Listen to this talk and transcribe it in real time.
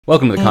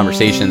Welcome to the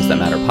Conversations That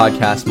Matter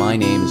podcast. My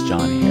name is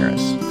John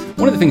Harris.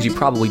 One of the things you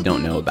probably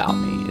don't know about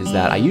me is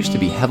that I used to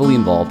be heavily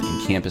involved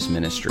in campus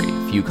ministry.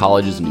 A few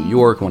colleges in New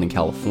York, one in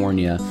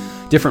California,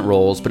 different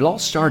roles, but it all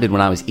started when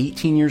I was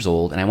 18 years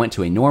old and I went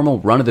to a normal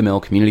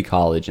run-of-the-mill community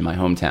college in my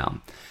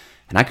hometown.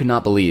 And I could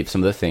not believe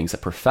some of the things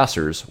that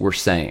professors were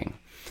saying.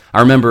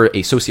 I remember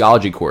a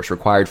sociology course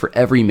required for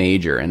every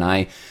major, and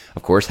I,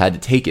 of course, had to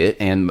take it,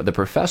 and the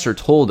professor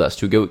told us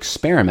to go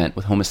experiment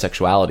with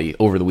homosexuality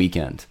over the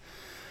weekend.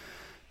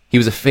 He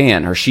was a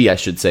fan, or she, I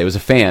should say, was a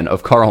fan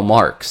of Karl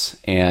Marx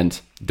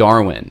and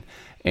Darwin.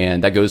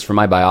 And that goes for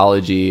my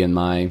biology and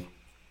my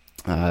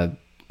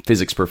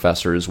physics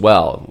professor as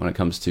well when it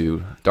comes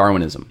to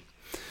Darwinism.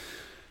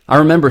 I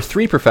remember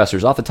three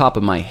professors off the top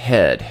of my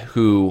head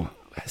who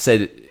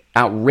said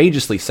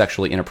outrageously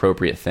sexually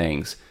inappropriate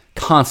things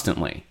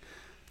constantly.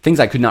 Things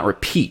I could not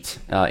repeat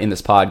in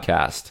this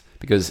podcast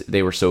because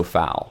they were so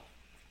foul.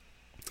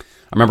 I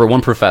remember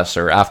one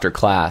professor after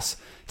class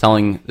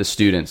telling the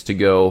students to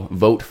go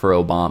vote for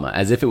Obama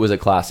as if it was a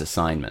class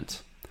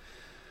assignment.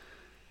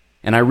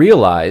 And I've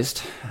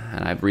realized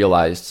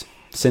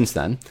since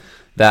then,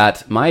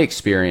 that my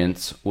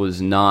experience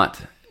was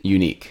not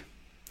unique.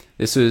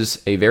 This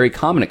is a very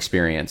common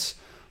experience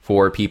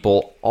for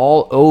people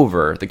all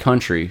over the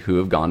country who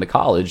have gone to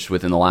college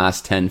within the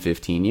last 10,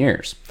 15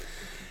 years.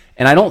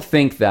 And I don't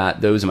think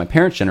that those in my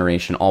parents'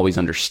 generation always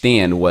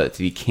understand what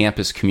the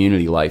campus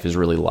community life is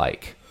really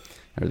like,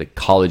 or the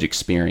college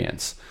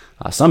experience.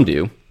 Some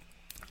do.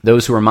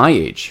 Those who are my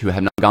age, who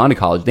have not gone to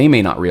college, they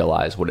may not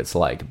realize what it's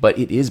like, but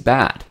it is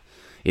bad.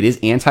 It is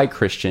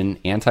anti-Christian,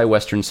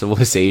 anti-Western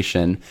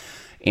civilization,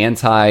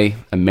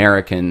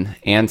 anti-American,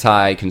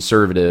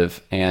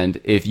 anti-conservative,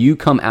 and if you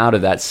come out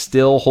of that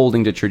still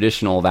holding to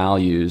traditional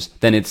values,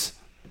 then it's,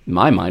 in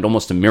my mind,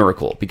 almost a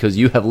miracle, because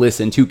you have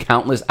listened to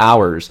countless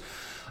hours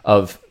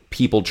of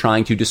people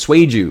trying to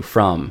dissuade you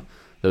from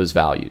those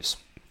values.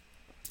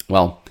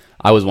 Well,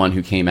 I was one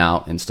who came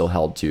out and still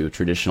held to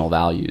traditional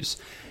values.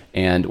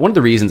 And one of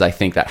the reasons I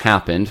think that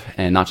happened,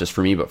 and not just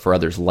for me, but for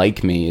others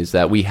like me, is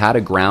that we had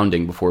a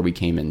grounding before we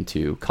came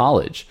into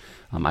college.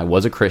 I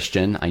was a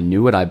Christian. I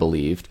knew what I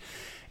believed.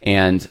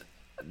 And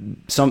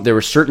there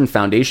were certain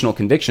foundational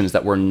convictions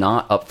that were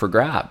not up for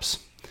grabs.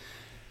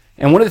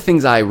 And one of the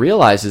things I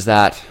realized is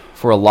that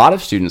for a lot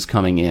of students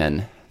coming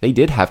in, they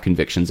did have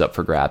convictions up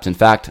for grabs. In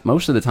fact,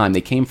 most of the time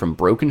they came from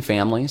broken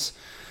families.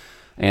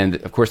 And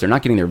of course, they're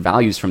not getting their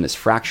values from this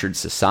fractured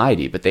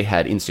society, but they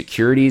had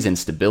insecurities,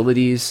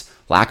 instabilities,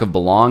 lack of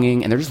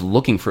belonging, and they're just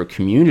looking for a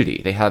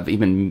community. They have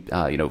even,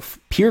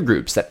 peer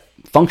groups that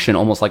function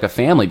almost like a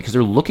family because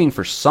they're looking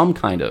for some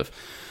kind of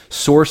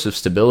source of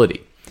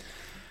stability.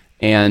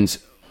 And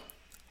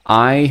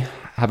I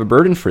have a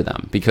burden for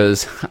them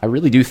because I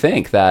really do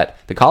think that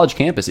the college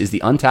campus is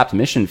the untapped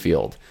mission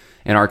field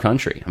in our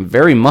country. I'm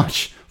very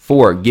much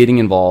for getting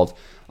involved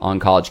on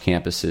college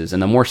campuses,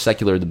 and the more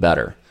secular, the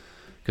better,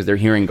 because they're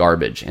hearing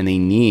garbage and they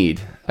need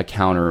a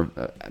counter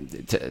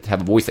to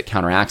have a voice that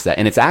counteracts that.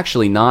 And it's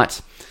actually not,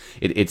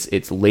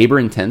 it's labor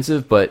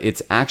intensive, but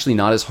it's actually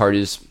not as hard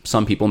as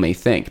some people may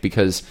think,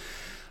 because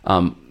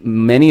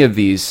many of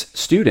these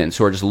students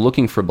who are just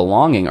looking for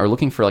belonging are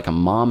looking for like a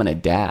mom and a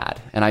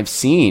dad. And I've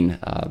seen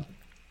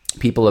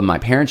people of my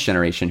parents'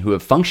 generation who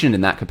have functioned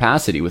in that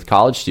capacity with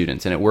college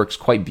students, and it works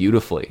quite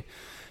beautifully.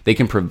 They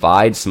can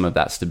provide some of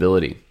that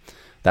stability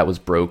that was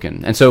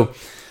broken. And so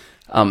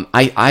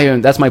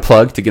that's my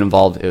plug to get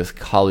involved with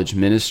college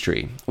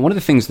ministry. One of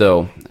the things,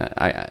 though,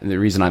 the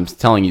reason I'm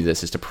telling you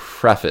this is to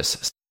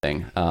preface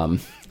something.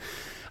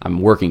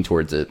 I'm working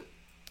towards it.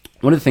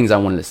 One of the things I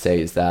wanted to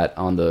say is that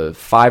on the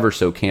 5 or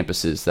so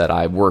campuses that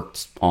I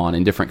worked on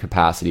in different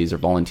capacities, or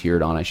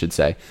volunteered on, I should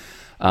say,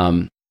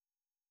 one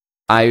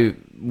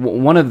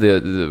of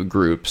the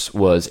groups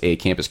was a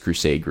Campus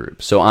Crusade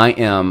group. So I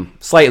am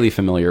slightly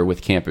familiar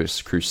with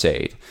Campus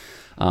Crusade.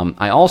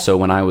 I also,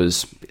 when I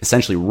was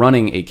essentially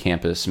running a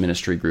campus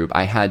ministry group,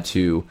 I had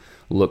to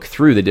look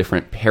through the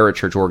different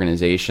parachurch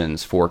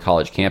organizations for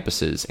college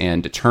campuses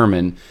and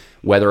determine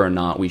whether or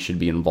not we should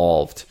be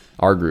involved,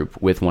 our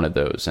group, with one of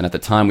those. And at the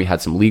time, we had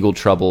some legal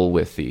trouble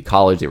with the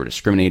college. They were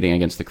discriminating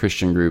against the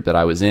Christian group that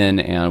I was in,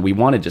 and we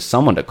wanted just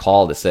someone to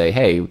call to say,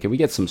 hey, can we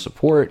get some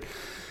support?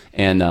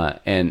 And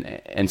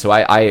so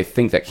I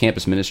think that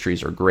campus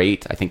ministries are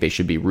great. I think they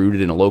should be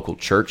rooted in a local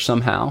church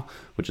somehow,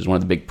 which is one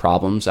of the big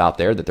problems out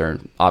there, that they're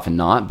often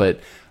not. But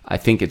I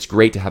think it's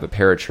great to have a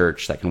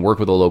parachurch that can work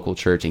with a local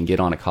church and get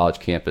on a college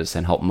campus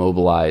and help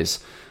mobilize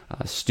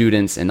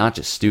students, and not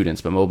just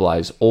students, but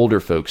mobilize older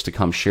folks to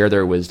come share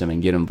their wisdom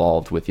and get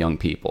involved with young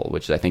people,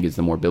 which I think is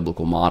the more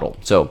biblical model.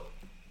 So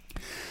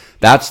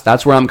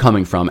that's where I'm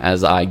coming from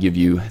as I give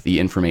you the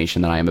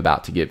information that I am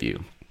about to give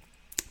you.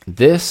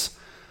 This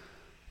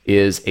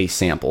is a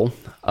sample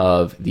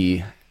of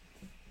the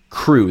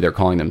Cru, they're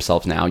calling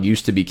themselves now.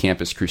 Used to be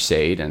Campus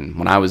Crusade, and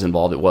when I was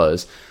involved it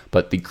was,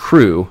 but the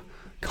Cru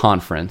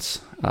conference,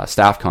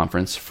 staff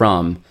conference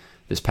from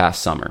this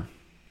past summer.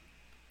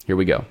 Here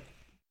we go.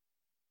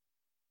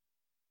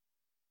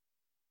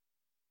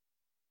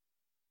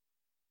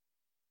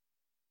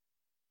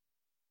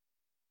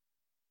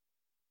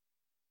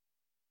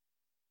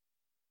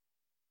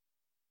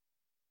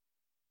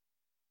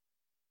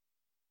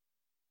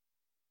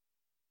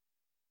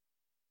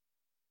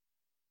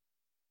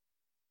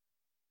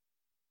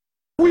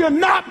 We are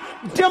not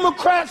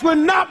Democrats. We're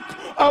not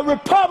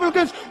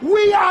Republicans.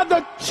 We are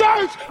the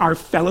church. Our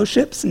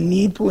fellowships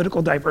need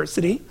political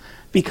diversity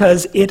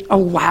because it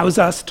allows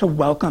us to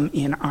welcome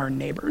in our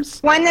neighbors.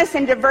 Oneness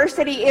and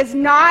diversity is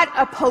not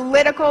a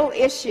political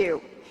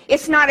issue.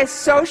 It's not a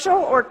social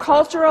or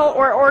cultural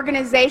or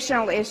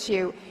organizational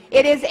issue.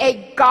 It is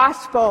a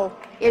gospel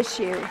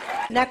issue.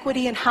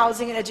 Inequity in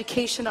housing and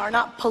education are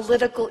not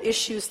political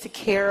issues to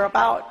care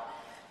about.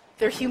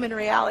 They're human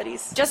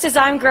realities. Just as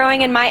I'm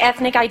growing in my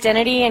ethnic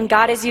identity and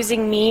God is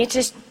using me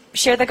to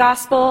share the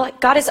gospel,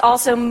 God is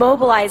also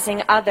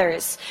mobilizing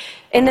others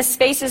in the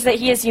spaces that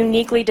He has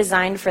uniquely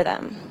designed for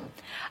them.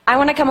 I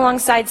want to come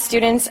alongside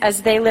students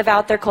as they live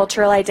out their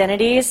cultural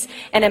identities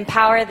and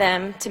empower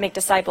them to make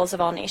disciples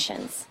of all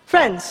nations.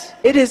 Friends,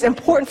 it is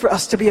important for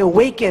us to be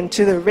awakened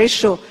to the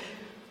racial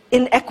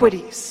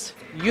inequities.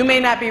 You may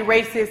not be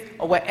racist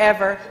or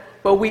whatever,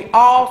 but we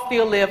all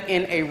still live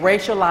in a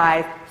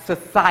racialized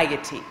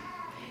society.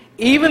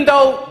 Even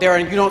though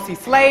you don't see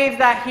slaves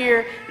out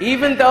here,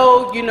 even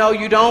though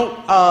you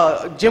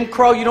don't Jim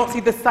Crow, you don't see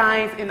the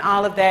signs and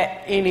all of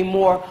that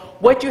anymore.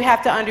 What you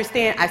have to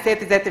understand, I said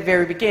this at the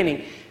very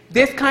beginning,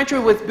 this country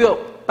was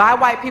built by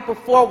white people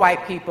for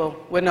white people.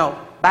 Well, no,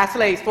 by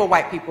slaves for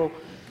white people.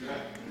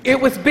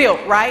 It was built,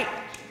 right?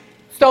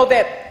 So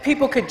that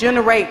people could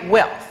generate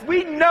wealth.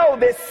 We know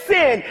that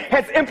sin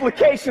has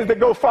implications that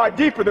go far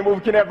deeper than what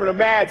we can ever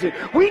imagine.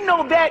 We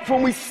know that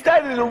when we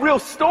study the real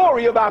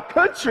story of our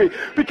country,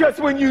 because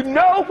when you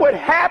know what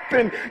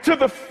happened to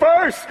the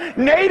first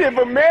Native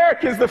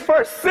Americans, the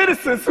first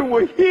citizens who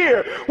were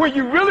here, when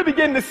you really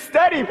begin to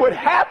study what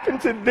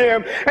happened to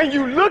them, and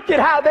you look at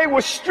how they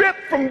were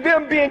stripped from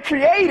them being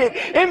created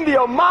in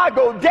the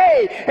Imago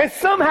Dei, and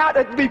somehow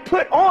to be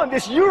put on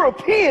this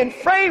European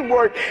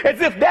framework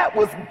as if that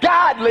was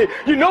godly.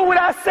 You know what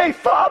I say?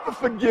 Father,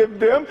 forgive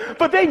them,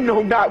 for they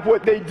know not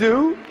what they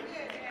do.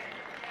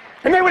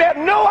 And they would have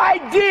no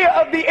idea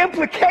of the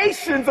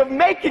implications of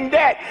making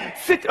that,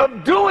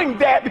 of doing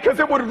that, because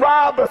it would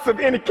rob us of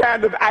any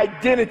kind of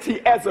identity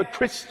as a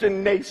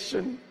Christian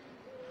nation.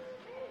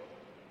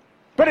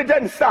 But it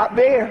doesn't stop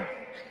there.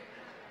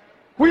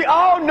 We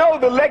all know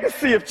the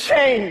legacy of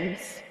chains.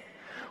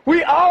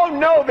 We all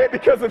know that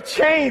because of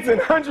chains and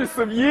hundreds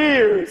of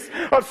years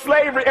of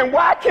slavery. And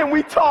why can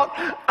we talk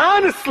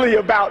honestly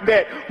about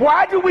that?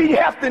 Why do we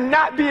have to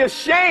not be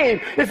ashamed?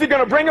 Is he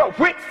going to bring up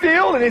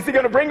Whitfield and is he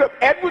going to bring up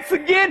Edwards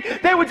again?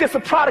 They were just a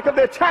product of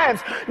their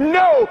times.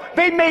 No,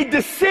 they made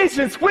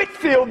decisions.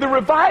 Whitfield, the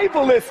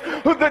revivalist,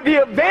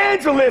 the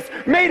evangelist,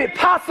 made it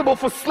possible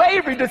for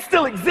slavery to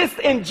still exist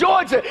in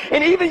Georgia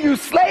and even use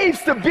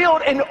slaves to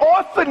build an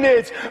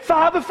orphanage.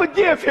 Father,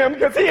 forgive him,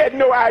 because he had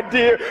no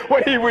idea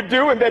what he would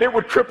do and that it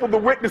would cripple the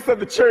witness of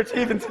the church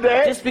even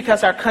today. Just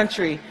because our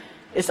country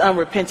is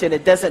unrepentant,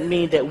 it doesn't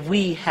mean that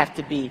we have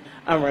to be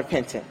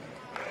unrepentant.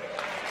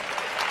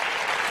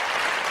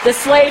 The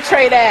Slave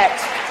Trade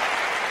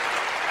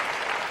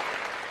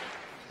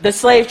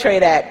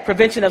Act,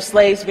 prevention of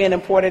slaves being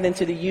imported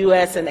into the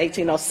U.S. in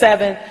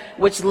 1807,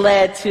 which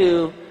led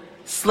to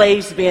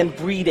slaves being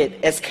breeded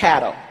as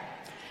cattle.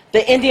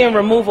 The Indian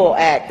Removal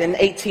Act in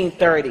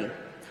 1830.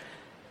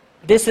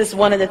 This is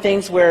one of the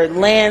things where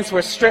lands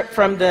were stripped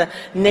from the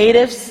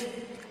natives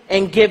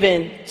and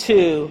given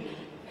to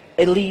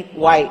elite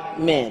white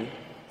men.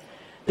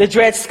 The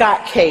Dred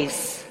Scott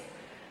case.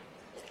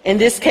 In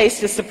this case,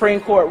 the Supreme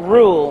Court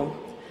ruled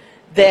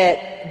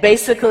that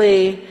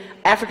basically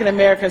African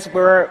Americans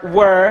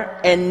were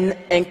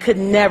and could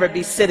never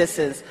be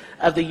citizens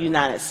of the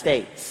United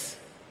States.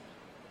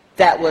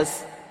 That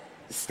was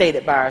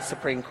stated by our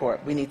Supreme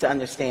Court. We need to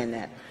understand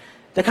that.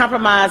 The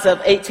Compromise of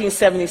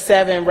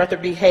 1877, Ruther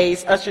B.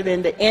 Hayes, ushered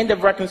in the end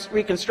of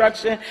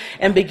Reconstruction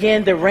and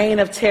began the reign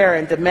of terror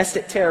and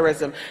domestic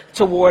terrorism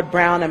toward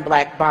brown and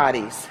black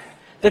bodies.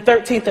 The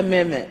 13th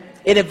Amendment,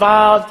 it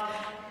evolved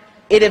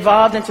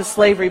into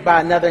slavery by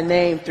another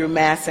name through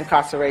mass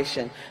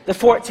incarceration. The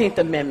 14th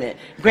Amendment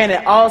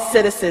granted all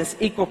citizens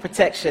equal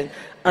protection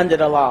under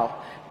the law.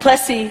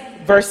 Plessy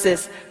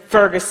versus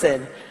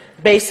Ferguson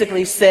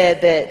basically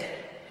said that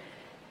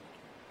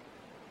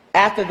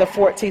after the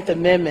 14th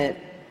Amendment,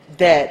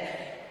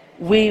 that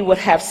we would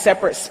have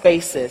separate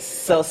spaces,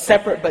 so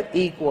separate but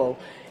equal.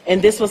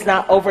 And this was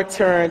not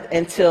overturned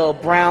until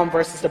Brown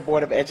versus the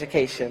Board of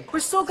Education.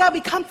 We're so glad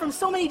we come from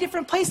so many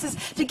different places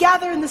to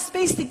gather in the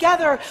space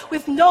together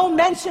with no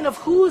mention of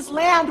whose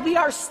land we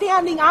are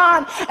standing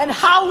on and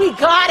how we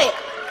got it.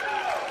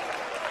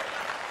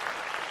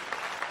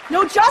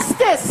 No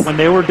justice. When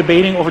they were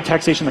debating over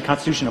taxation in the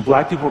Constitution, and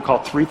black people were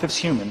called 3/5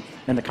 human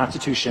in the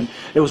Constitution,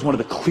 it was one of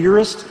the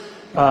clearest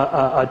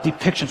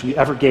depictions we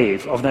ever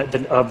gave of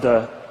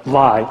the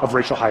lie of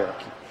racial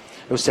hierarchy.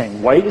 It was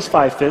saying white is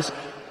 5/5,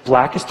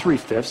 black is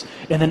 3/5,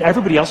 and then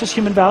everybody else's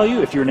human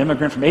value, if you're an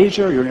immigrant from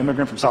Asia, or you're an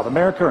immigrant from South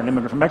America, or an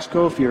immigrant from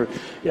Mexico, if you're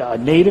a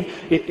native,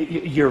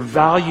 your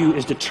value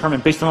is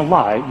determined based on a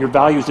lie. Your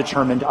value is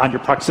determined on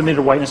your proximity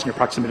to whiteness and your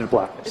proximity to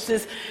blackness. This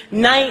is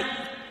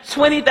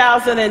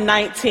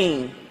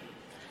 2019,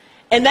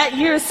 and that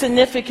year is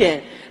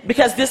significant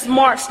because this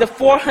marks the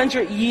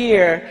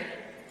 400-year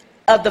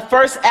of the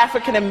first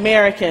African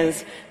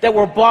Americans that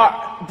were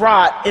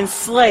brought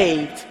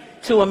enslaved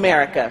to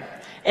America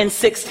in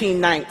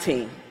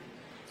 1619.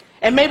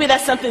 And maybe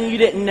that's something you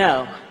didn't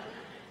know,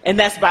 and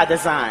that's by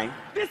design.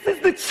 This is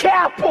the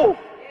chapel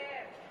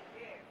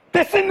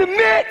that's in the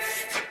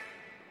midst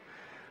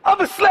of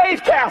a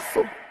slave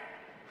castle.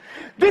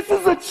 This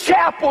is a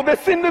chapel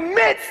that's in the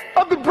midst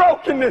of the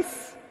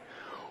brokenness.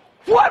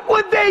 What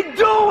were they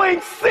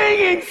doing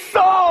singing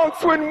songs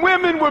when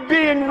women were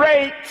being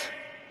raped?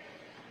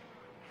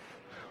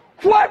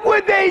 What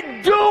were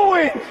they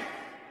doing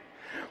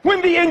when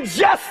the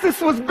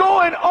injustice was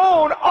going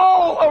on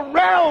all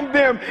around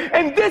them?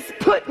 And this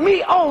put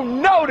me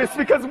on notice,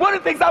 because one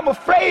of the things I'm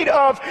afraid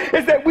of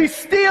is that we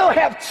still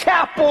have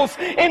chapels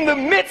in the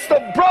midst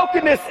of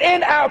brokenness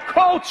in our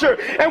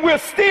culture, and we're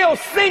still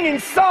singing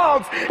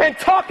songs and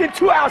talking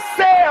to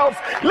ourselves.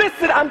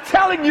 Listen, I'm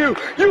telling you,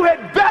 you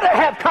had better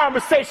have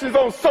conversations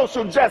on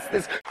social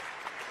justice.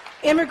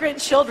 Immigrant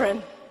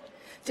children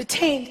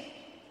detained,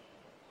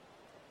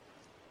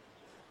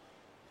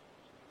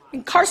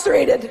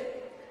 incarcerated,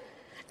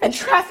 and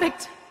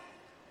trafficked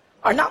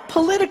are not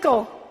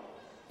political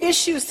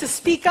issues to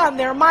speak on.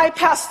 They're my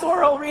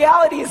pastoral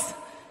realities.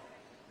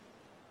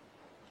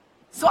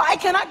 So I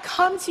cannot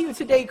come to you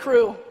today,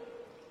 crew,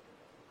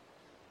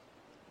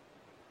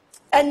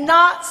 and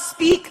not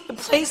speak the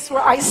place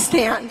where I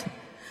stand,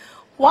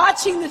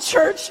 watching the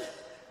church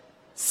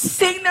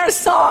sing their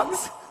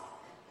songs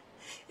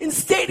in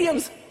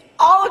stadiums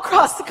all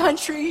across the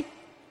country,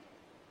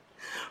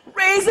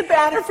 raise a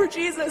banner for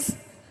Jesus,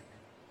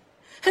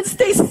 and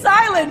stay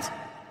silent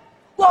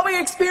while we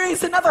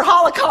experience another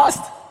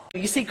Holocaust.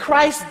 You see,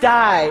 Christ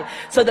died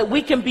so that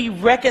we can be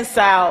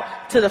reconciled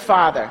to the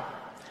Father.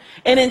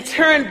 And in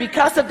turn,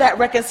 because of that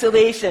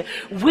reconciliation,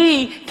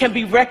 we can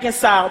be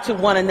reconciled to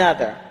one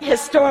another.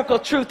 Historical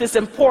truth is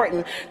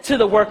important to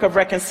the work of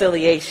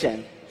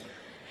reconciliation.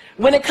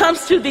 When it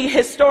comes to the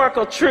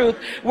historical truth,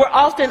 we're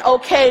often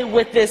okay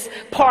with this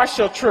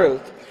partial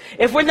truth.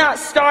 If we're not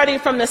starting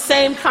from the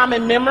same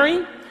common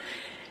memory,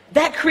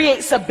 that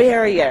creates a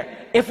barrier.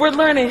 If we're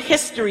learning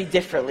history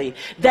differently,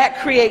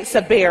 that creates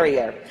a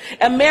barrier.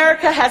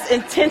 America has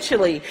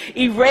intentionally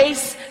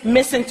erased,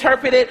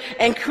 misinterpreted,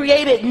 and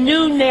created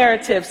new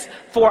narratives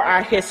for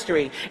our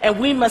history, and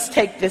we must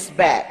take this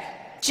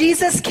back.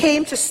 Jesus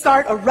came to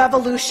start a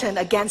revolution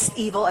against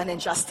evil and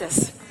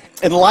injustice.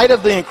 In light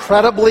of the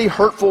incredibly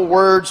hurtful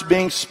words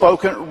being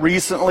spoken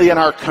recently in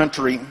our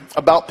country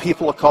about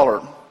people of color,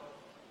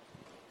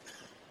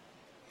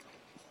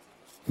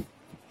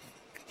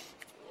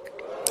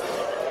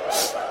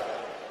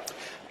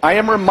 I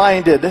am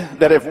reminded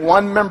that if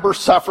one member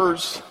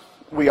suffers,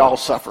 we all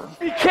suffer.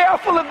 Be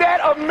careful of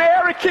that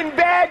American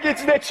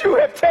baggage that you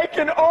have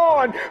taken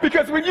on,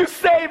 because when you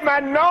say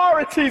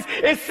minorities,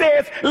 it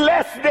says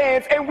less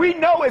than, and we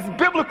know as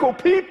biblical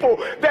people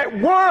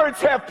that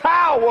words have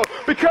power,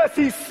 because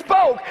he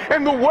spoke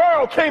and the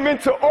world came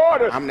into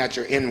order. I'm not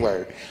your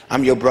N-word.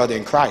 I'm your brother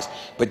in Christ.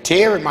 But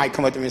Terry might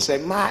come up to me and say,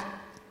 man,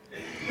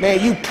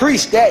 you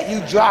preached that, you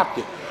dropped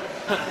it.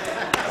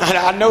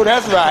 I know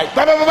that's right.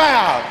 Bow, bow, bow,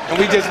 bow. And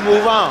we just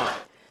move on.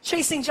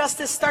 Chasing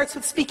justice starts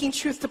with speaking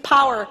truth to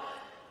power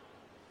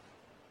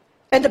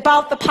and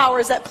about the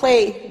powers at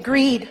play: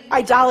 greed,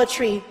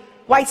 idolatry,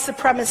 white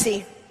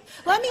supremacy.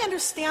 Let me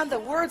understand the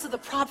words of the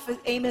prophet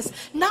Amos,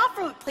 not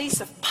from a place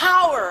of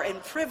power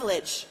and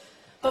privilege,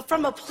 but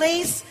from a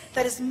place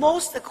that is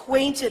most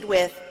acquainted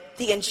with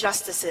the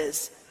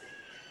injustices.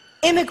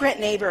 Immigrant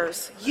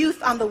neighbors,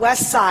 youth on the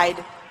west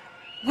side,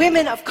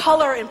 women of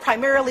color in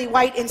primarily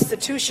white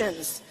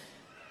institutions,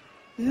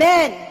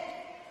 men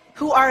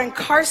who are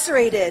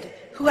incarcerated,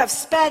 who have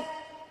spent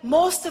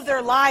most of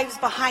their lives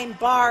behind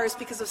bars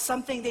because of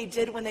something they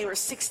did when they were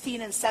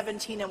 16 and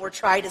 17 and were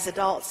tried as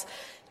adults.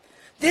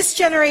 This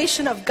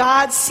generation of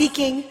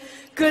God-seeking,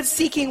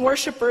 good-seeking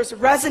worshipers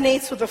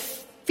resonates with the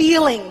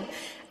feeling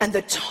and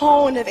the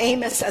tone of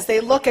Amos as they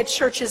look at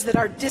churches that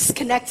are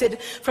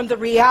disconnected from the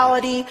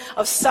reality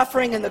of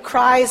suffering and the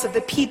cries of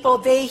the people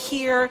they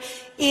hear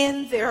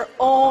in their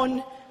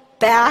own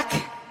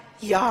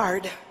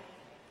backyard,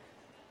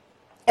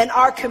 and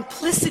our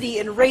complicity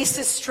in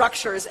racist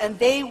structures, and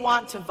they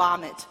want to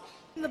vomit.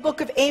 In the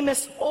book of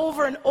Amos,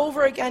 over and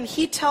over again,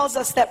 he tells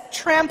us that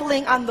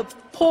trampling on the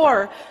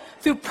poor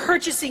through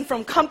purchasing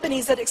from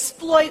companies that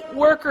exploit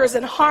workers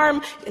and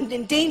harm and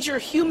endanger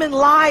human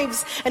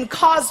lives and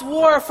cause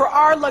war for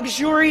our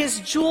luxurious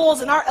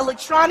jewels and our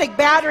electronic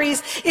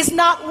batteries is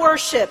not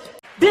worship.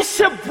 This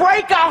should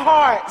break our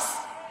hearts.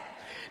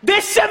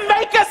 This should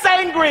make us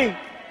angry,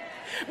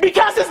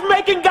 because it's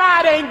making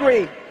God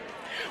angry.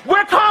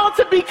 We're called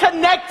to be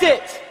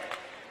connected.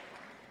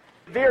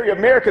 Very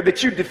America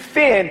that you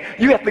defend,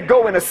 you have to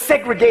go in a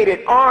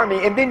segregated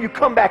army, and then you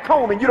come back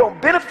home and you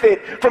don't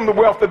benefit from the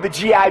wealth of the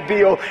GI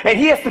Bill, and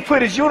he has to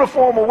put his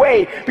uniform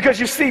away because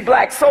you see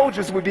black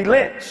soldiers would be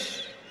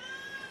lynched.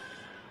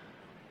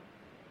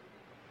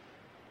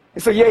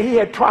 And so he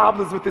had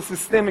problems with the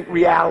systemic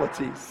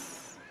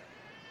realities.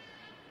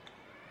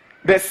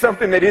 That's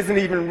something that isn't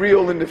even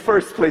real in the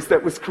first place,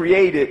 that was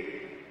created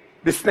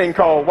this thing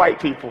called white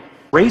people.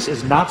 Race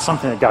is not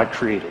something that God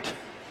created.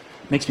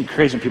 It makes me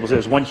crazy when people say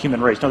there's one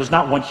human race. No, there's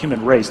not one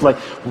human race. Like,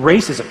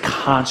 race is a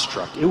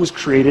construct. It was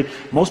created,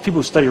 most people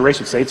who study race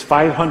would say it's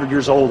 500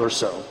 years old or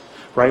so,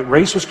 right?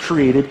 Race was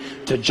created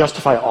to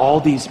justify all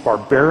these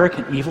barbaric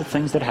and evil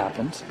things that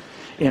happened.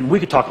 And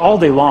we could talk all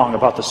day long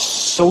about the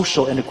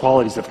social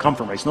inequalities that have come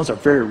from race, and those are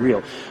very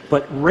real.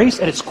 But race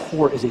at its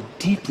core is a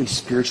deeply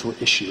spiritual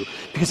issue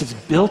because it's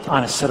built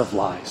on a set of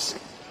lies.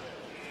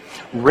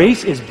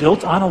 Race is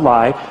built on a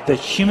lie that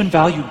human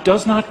value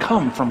does not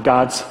come from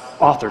God's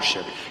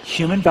authorship.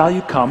 Human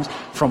value comes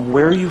from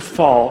where you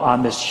fall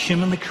on this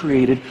humanly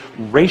created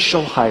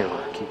racial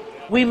hierarchy.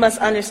 We must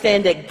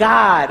understand that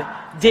God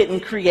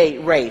didn't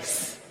create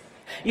race.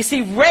 You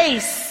see,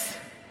 race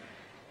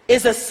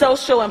is a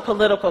social and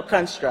political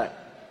construct.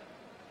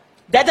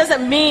 That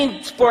doesn't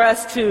mean for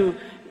us to,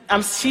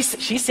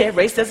 she said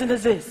race doesn't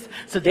exist,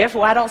 so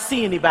therefore I don't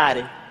see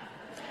anybody.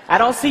 I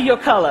don't see your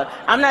color.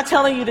 I'm not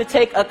telling you to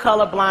take a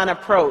colorblind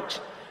approach,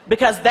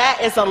 because that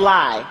is a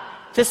lie.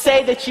 To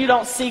say that you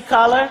don't see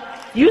color,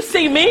 you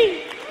see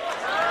me.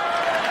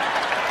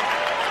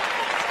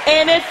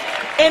 And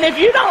if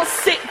you don't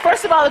see,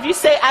 first of all, if you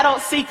say I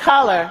don't see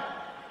color,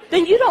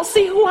 then you don't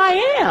see who I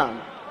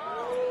am.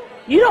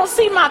 You don't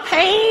see my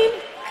pain.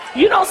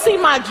 You don't see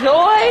my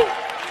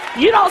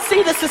joy. You don't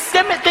see the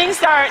systemic things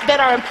that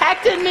are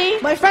impacting me.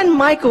 My friend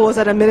Michael was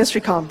at a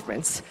ministry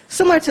conference,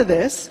 similar to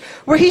this,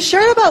 where he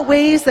shared about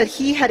ways that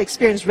he had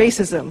experienced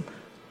racism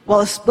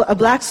while a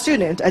black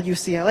student at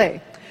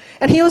UCLA.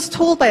 And he was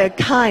told by a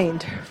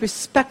kind,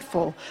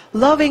 respectful,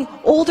 loving,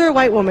 older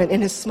white woman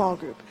in his small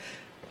group,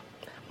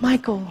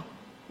 Michael,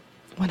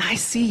 when I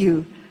see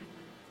you,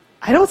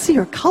 I don't see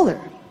your color.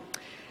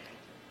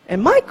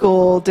 And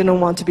Michael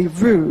didn't want to be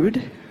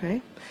rude,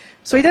 right?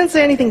 So he didn't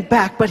say anything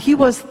back, but he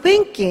was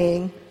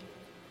thinking,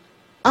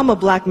 I'm a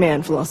black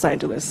man from Los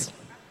Angeles.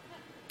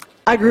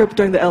 I grew up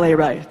during the LA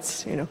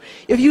riots, you know.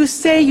 If you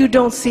say you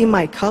don't see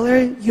my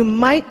color, you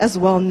might as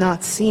well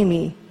not see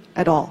me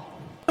at all.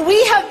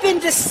 We have been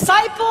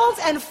discipled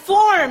and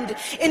formed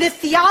in a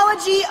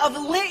theology of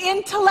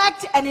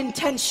intellect and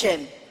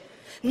intention,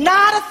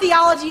 not a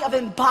theology of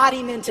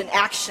embodiment and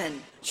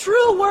action.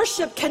 True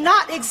worship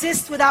cannot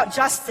exist without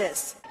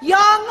justice.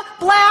 Young,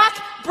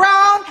 black,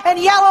 brown, and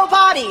yellow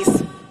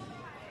bodies.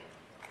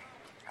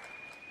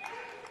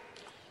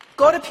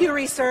 Go to Pew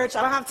Research.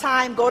 I don't have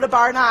time. Go to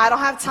Barna. I don't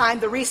have time.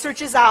 The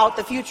research is out.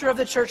 The future of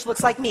the church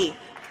looks like me.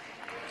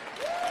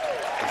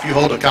 If you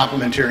hold a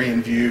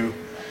complementarian view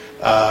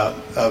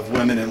of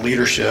women in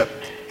leadership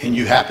and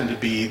you happen to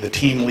be the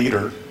team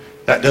leader,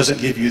 that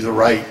doesn't give you the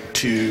right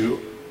to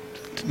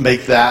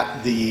make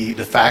that the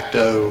de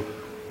facto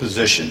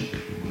position.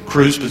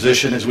 Crew's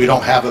position is we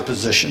don't have a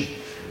position.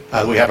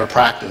 We have a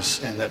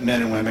practice, and that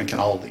men and women can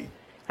all lead.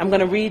 I'm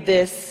going to read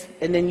this,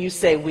 and then you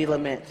say, we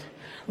lament.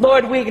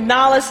 Lord, we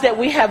acknowledge that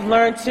we have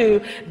learned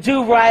to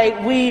do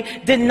right. We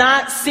did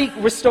not seek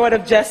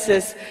restorative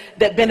justice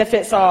that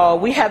benefits all.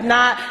 We have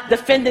not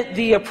defended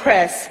the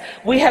oppressed.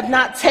 We have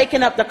not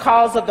taken up the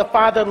cause of the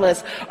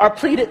fatherless or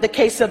pleaded the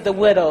case of the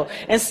widow.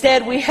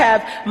 Instead, we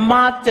have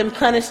mocked and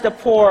punished the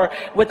poor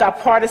with our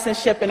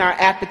partisanship and our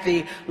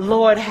apathy.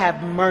 Lord,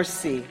 have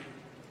mercy.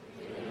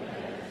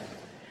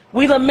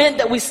 We lament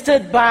that we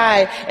stood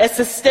by as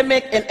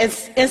systemic and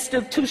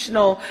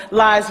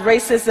institutionalized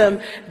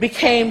racism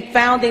became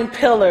founding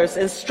pillars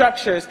and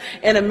structures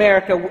in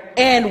America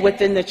and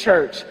within the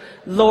church.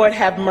 Lord,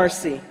 have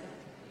mercy.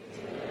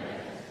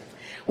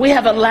 We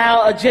have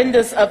allowed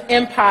agendas of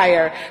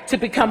empire to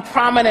become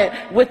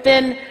prominent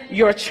within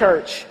your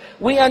church.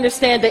 We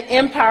understand that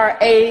empire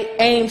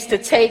aims to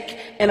take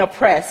and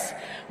oppress.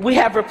 We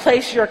have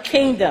replaced your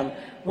kingdom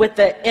with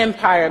the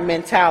empire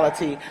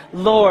mentality.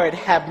 Lord,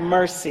 have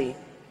mercy.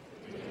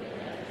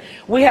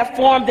 We have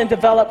formed and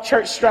developed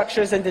church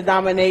structures and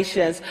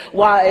denominations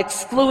while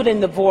excluding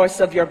the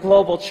voice of your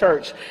global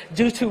church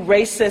due to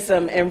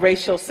racism and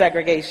racial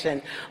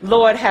segregation.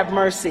 Lord, have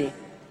mercy.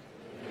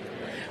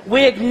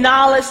 We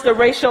acknowledge the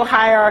racial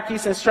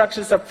hierarchies and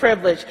structures of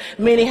privilege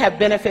many have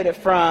benefited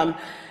from,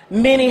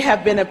 many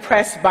have been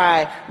oppressed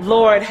by.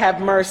 Lord, have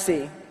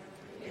mercy.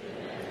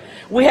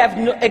 We have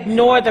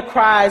ignored the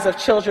cries of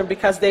children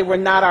because they were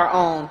not our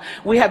own.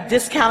 We have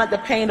discounted the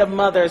pain of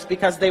mothers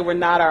because they were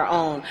not our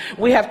own.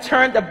 We have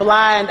turned a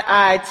blind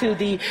eye to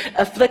the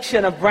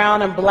affliction of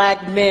brown and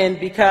black men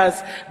and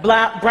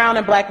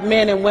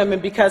women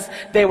because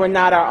they were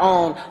not our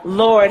own.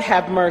 Lord,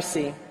 have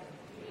mercy.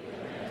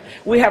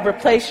 We have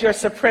replaced your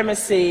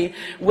supremacy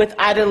with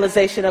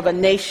idolization of a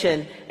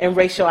nation and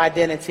racial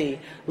identity.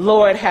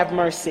 Lord, have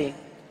mercy.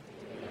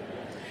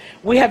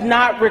 We have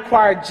not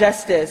required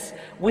justice.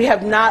 We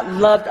have not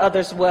loved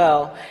others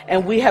well,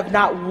 and we have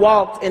not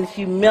walked in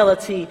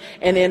humility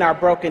and in our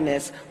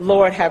brokenness.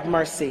 Lord, have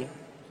mercy.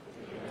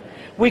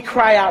 We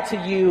cry out to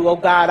you, O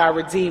God, our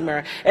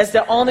Redeemer, as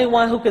the only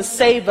one who can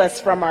save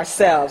us from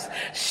ourselves.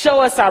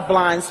 Show us our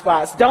blind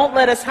spots. Don't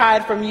let us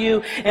hide from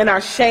you in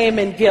our shame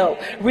and guilt.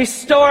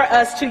 Restore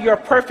us to your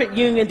perfect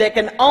union that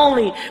can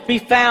only be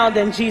found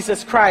in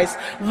Jesus Christ.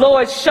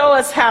 Lord, show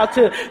us how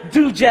to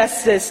do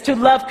justice, to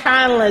love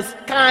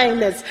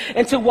kindness,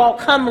 and to walk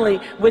humbly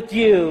with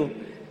you.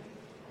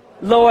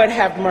 Lord,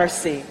 have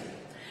mercy.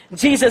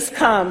 Jesus,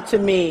 come to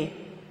me.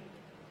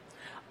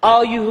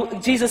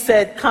 Jesus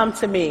said, come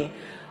to me,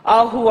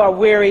 all who are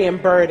weary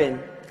and burdened,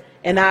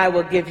 and I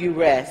will give you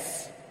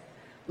rest.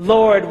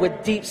 Lord,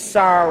 with deep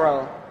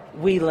sorrow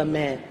we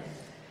lament.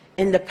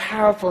 In the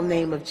powerful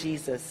name of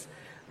Jesus,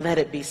 let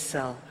it be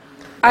so.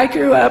 I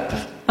grew up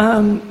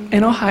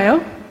in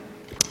Ohio.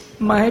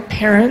 My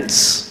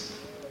parents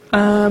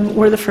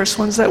were the first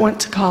ones that went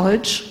to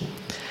college.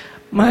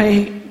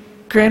 My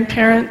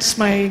grandparents,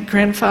 my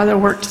grandfather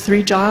worked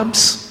 3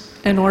 jobs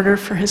in order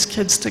for his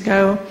kids to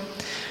go.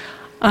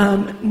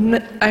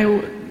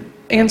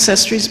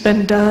 Ancestry's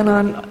been done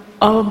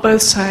on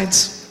both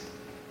sides,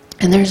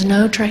 and there's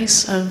no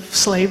trace of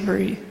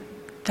slavery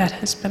that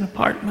has been a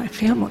part of my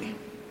family.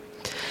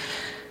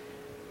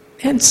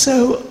 And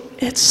so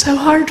it's so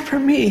hard for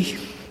me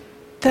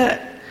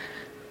that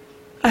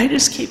I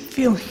just keep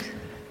feeling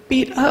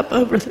beat up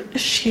over the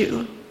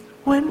issue.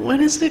 When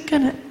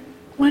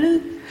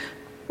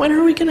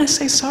are we gonna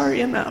say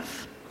sorry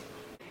enough?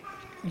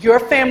 Your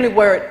family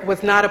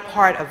was not a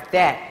part of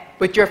that,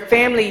 but your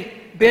family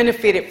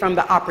benefited from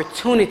the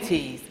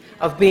opportunities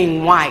of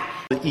being white.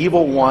 The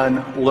evil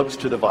one looks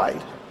to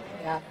divide.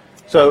 Yeah.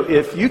 So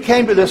if you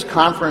came to this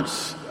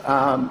conference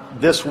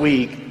this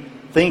week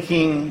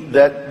thinking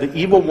that the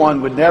evil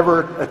one would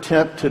never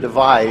attempt to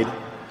divide,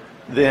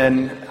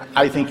 then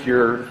I think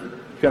you're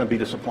going to be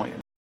disappointed.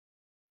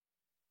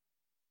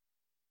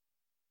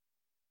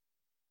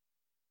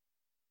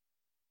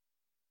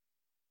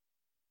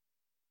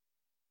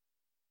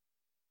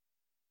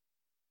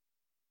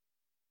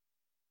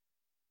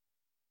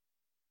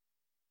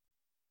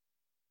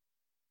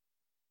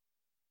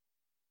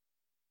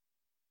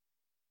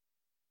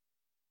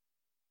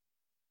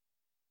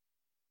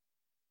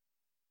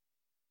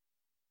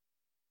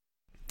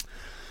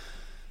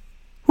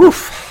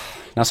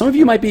 Oof. Now, some of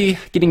you might be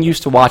getting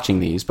used to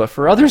watching these, but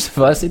for others of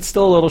us, it's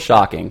still a little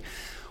shocking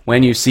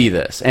when you see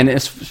this. And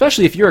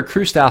especially if you're a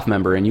Cru staff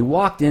member and you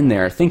walked in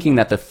there thinking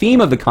that the theme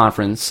of the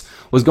conference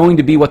was going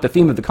to be what the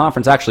theme of the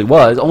conference actually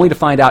was, only to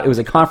find out it was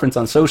a conference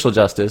on social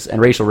justice and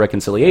racial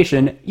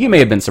reconciliation, you may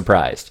have been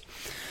surprised.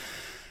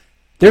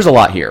 There's a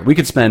lot here. We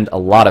could spend a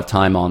lot of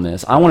time on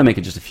this. I want to make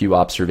just a few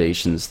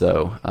observations,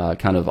 though,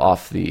 kind of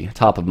off the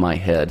top of my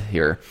head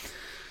here.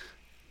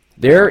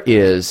 There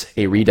is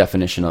a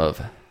redefinition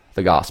of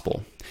the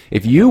gospel.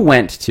 If you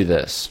went to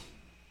this,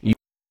 you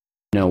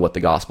know what the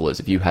gospel is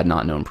if you had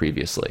not known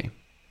previously.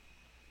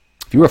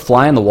 If you were a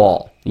fly on the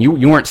wall,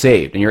 you weren't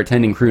saved, and you're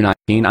attending Cru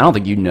 19, I don't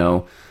think you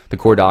know the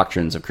core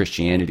doctrines of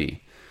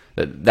Christianity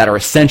that are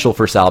essential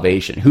for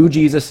salvation. Who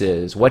Jesus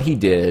is, what he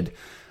did,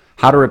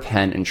 how to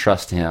repent and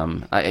trust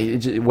him.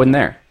 It wasn't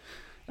there.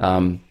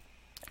 I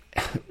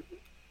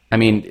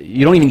mean,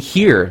 you don't even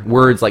hear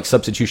words like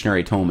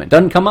substitutionary atonement.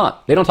 Doesn't come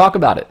up. They don't talk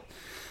about it.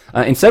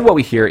 Instead, what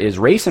we hear is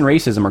race and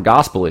racism are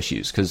gospel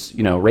issues because,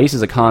 race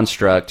is a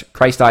construct.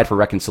 Christ died for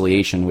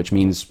reconciliation, which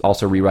means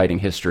also rewriting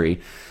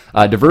history.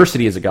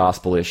 Diversity is a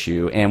gospel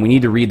issue, and we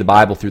need to read the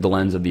Bible through the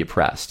lens of the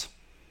oppressed.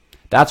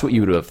 That's what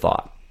you would have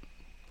thought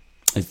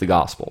is the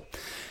gospel.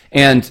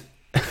 And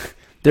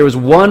there was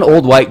one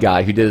old white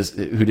guy who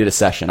did a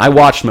session. I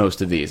watched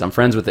most of these. I'm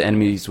friends with the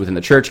Enemies Within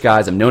the Church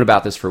guys. I've known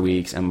about this for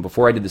weeks. And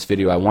before I did this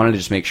video, I wanted to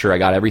just make sure I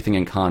got everything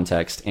in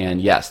context.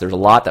 And yes, there's a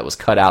lot that was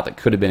cut out that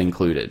could have been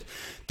included.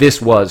 This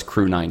was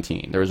Cru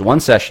 19. There was one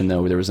session,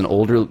 though, where there was an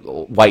older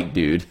white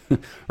dude,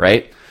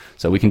 right?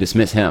 So we can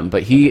dismiss him.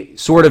 But he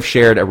sort of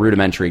shared a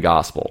rudimentary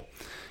gospel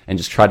and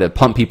just tried to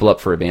pump people up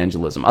for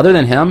evangelism. Other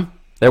than him,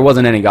 there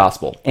wasn't any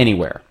gospel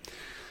anywhere.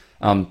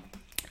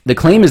 The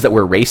claim is that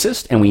we're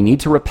racist and we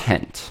need to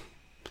repent.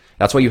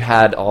 That's why you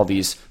had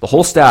the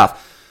whole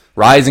staff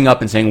rising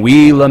up and saying,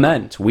 we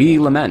lament.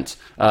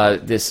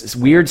 This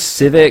weird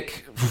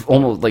civic,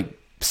 almost like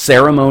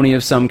ceremony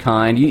of some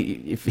kind.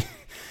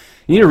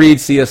 You need to read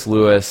C.S.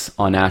 Lewis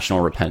on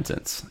national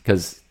repentance,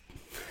 because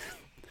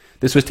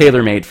this was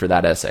tailor-made for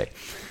that essay.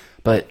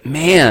 But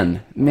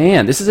man,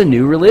 this is a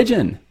new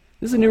religion.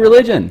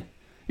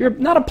 You're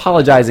not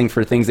apologizing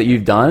for things that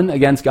you've done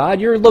against God.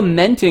 You're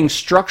lamenting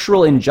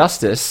structural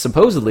injustice,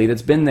 supposedly,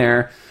 that's been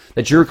there,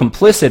 that you're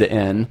complicit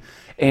in,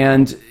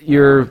 and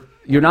you're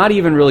not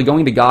even really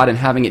going to God and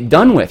having it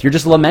done with. You're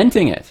just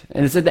lamenting it.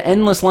 And it's an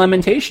endless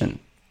lamentation.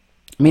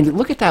 I mean,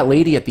 look at that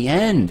lady at the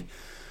end.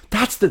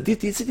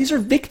 These are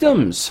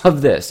victims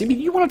of this. I mean,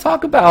 you want to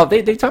talk about,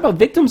 they talk about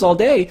victims all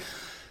day.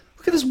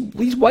 Look at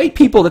these white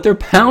people that they're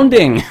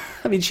pounding.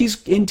 I mean,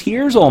 she's in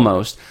tears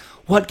almost.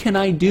 What can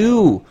I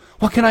do?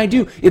 What can I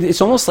do?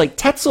 It's almost like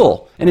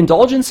Tetzel and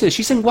indulgences.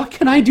 She's saying, what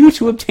can I do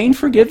to obtain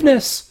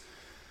forgiveness?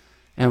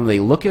 And they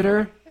look at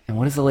her, and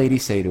what does the lady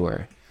say to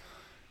her?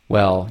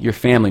 well, your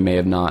family may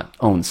have not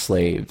owned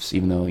slaves,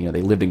 even though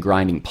they lived in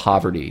grinding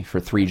poverty for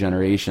 3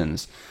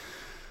 generations.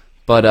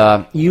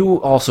 But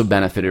you also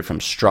benefited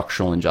from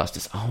structural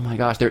injustice. Oh my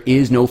gosh, there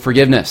is no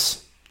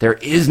forgiveness. There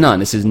is none.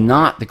 This is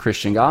not the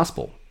Christian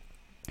gospel.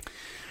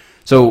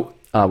 So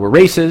we're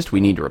racist.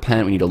 We need to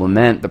repent. We need to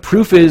lament. The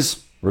proof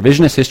is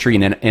revisionist history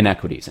and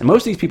inequities. And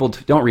most of these people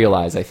don't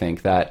realize, I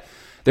think, that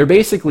they're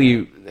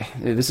basically,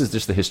 this is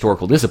just the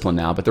historical discipline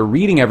now, but they're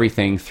reading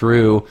everything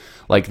through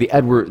like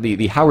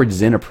the Howard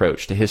Zinn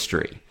approach to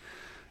history.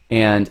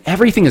 And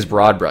everything is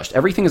broad brushed.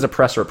 Everything is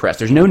oppressor oppressed.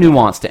 There's no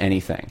nuance to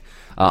anything.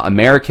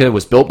 America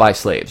was built by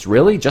slaves.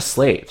 Really? Just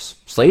slaves?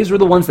 Slaves were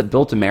the ones that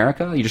built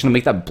America? You're just going to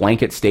make that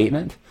blanket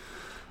statement?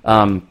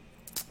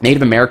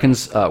 Native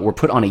Americans were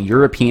put on a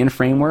European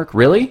framework.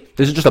 Really?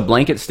 This is just a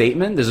blanket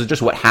statement? This is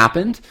just what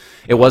happened?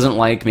 It wasn't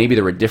like maybe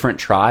there were different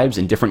tribes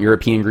and different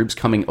European groups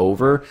coming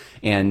over.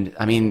 And,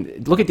 I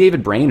mean, look at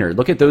David Brainerd.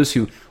 Look at those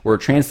who were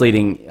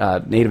translating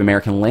Native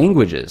American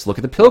languages. Look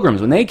at the Pilgrims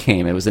when they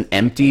came. It was an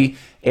empty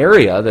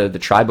area. The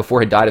tribe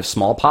before had died of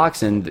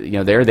smallpox, and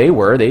there they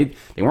were. They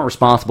weren't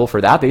responsible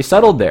for that. They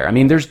settled there. I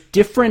mean, there's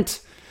different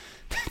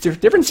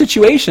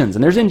situations,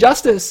 and there's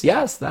injustice.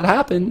 Yes, that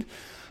happened.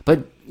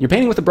 But you're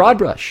painting with a broad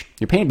brush.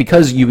 You're painting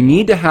because you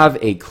need to have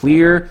a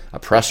clear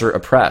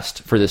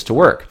oppressor-oppressed for this to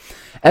work.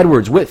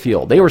 Edwards,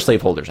 Whitfield, they were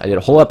slaveholders. I did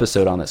a whole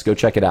episode on this. Go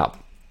check it out.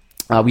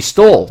 We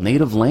stole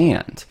native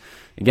land.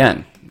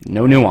 Again,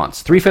 no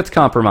nuance. 3/5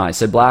 compromise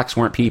said blacks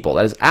weren't people.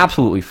 That is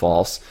absolutely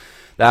false.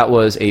 That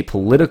was a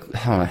political...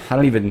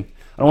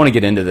 I don't want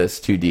to get into this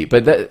too deep,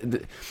 but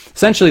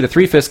essentially the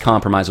 3/5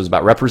 compromise was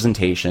about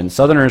representation.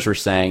 Southerners were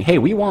saying, hey,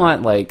 we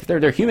want,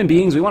 they're human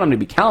beings, we want them to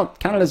be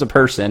counted as a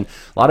person.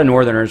 A lot of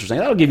Northerners were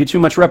saying, that'll give you too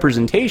much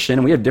representation,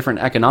 and we have different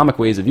economic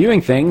ways of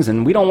viewing things,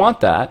 and we don't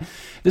want that.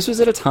 This was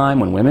at a time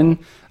when women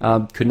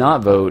could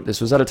not vote. This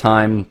was at a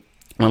time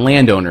when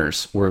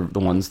landowners were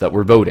the ones that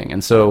were voting,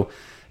 and so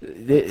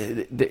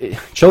the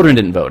children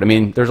didn't vote. I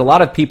mean, there's a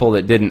lot of people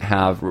that didn't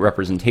have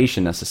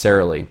representation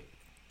necessarily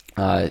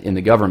in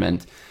the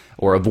government,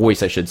 or a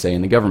voice, I should say,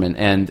 in the government.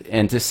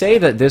 And to say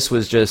that this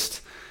was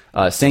just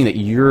saying that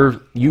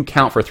you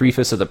count for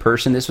 3/5 of the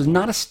person, this was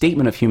not a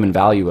statement of human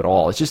value at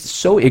all. It's just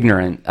so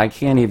ignorant. I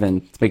can't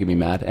even, it's making me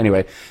mad.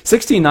 Anyway,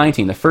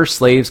 1619, the first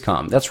slaves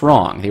come. That's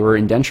wrong. They were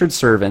indentured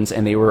servants,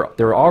 and they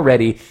were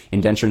already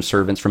indentured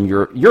servants from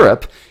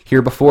Europe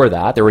here before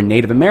that. There were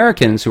Native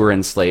Americans who were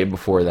enslaved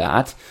before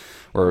that,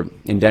 or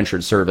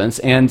indentured servants,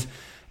 and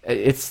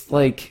it's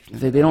like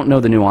they don't know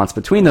the nuance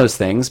between those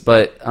things,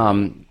 but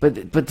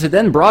to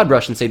then broad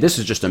brush and say this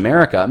is just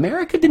America.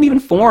 America didn't even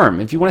form.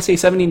 If you want to say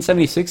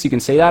 1776, you can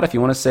say that. If you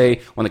want to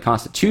say when the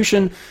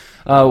Constitution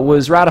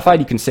was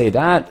ratified, you can say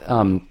that.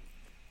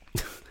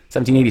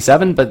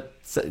 1787, but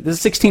this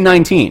is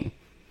 1619.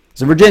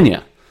 It's in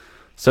Virginia,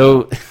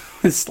 so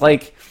it's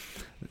like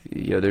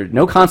there's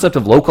no concept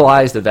of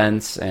localized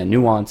events and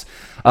nuance.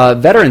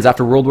 Veterans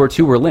after World War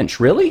II were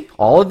lynched. Really?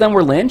 All of them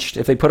were lynched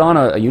if they put on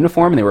a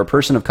uniform and they were a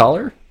person of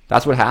color?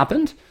 That's what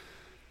happened?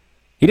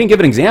 He didn't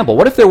give an example.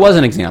 What if there was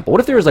an example? What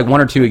if there was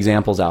 1 or 2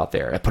 examples out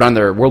there that put on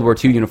their World War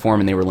II uniform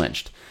and they were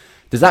lynched?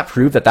 Does that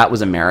prove that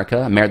was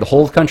America? The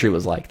whole country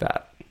was like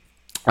that.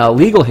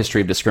 Legal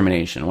history of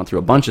discrimination. I went through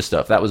a bunch of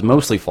stuff. That was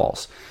mostly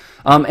false.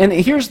 And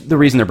here's the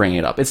reason they're bringing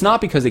it up. It's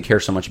not because they care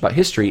so much about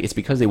history. It's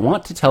because they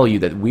want to tell you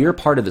that we're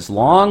part of this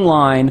long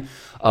line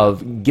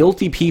of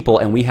guilty people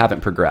and we haven't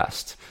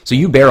progressed. So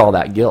you bear all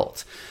that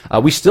guilt.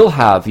 We still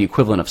have the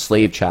equivalent of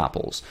slave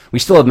chapels. We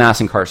still have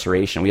mass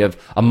incarceration. We have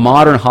a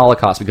modern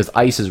Holocaust because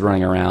ICE is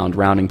running around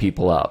rounding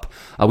people up.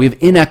 We have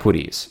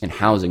inequities in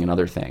housing and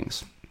other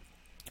things.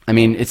 I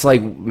mean, it's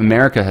like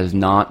America has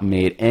not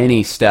made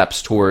any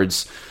steps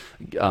towards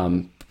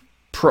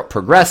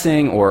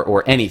progressing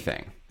or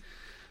anything.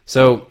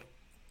 So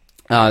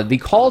the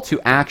call to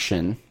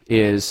action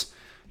is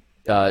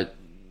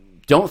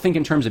don't think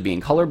in terms of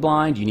being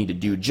colorblind. You need to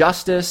do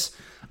justice.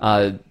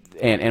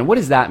 And what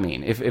does that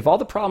mean? If all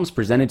the problems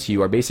presented to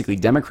you are basically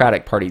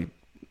Democratic Party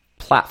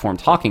platform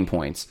talking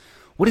points,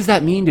 what does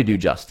that mean to do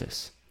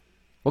justice?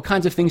 What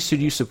kinds of things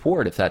should you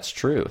support if that's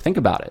true? Think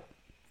about it.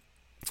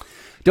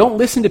 Don't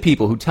listen to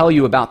people who tell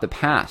you about the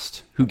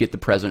past who get the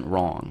present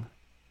wrong.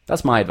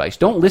 That's my advice.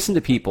 Don't listen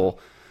to people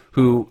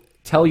who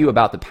tell you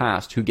about the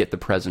past who get the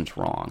present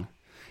wrong.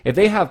 If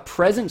they have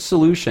present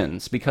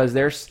solutions because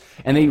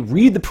and they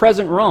read the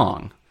present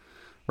wrong,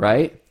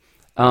 right?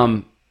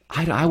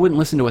 I wouldn't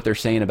listen to what they're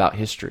saying about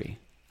history.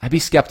 I'd be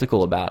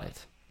skeptical about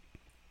it.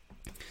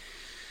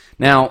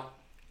 Now,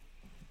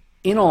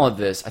 in all of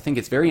this, I think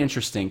it's very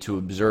interesting to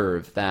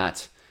observe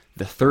that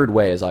the third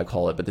way, as I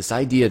call it, but this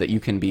idea that you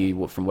can be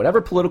from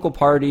whatever political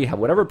party, have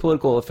whatever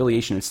political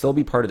affiliation, and still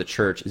be part of the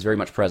church is very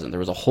much present. There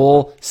was a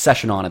whole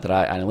session on it that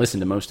I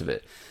listened to most of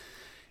it.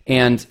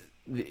 And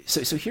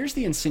so here's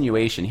the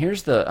insinuation.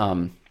 Here's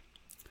the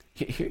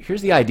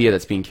idea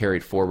that's being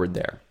carried forward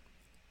there.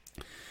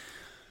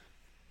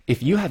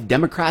 If you have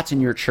Democrats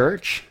in your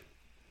church,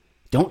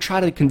 don't try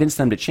to convince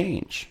them to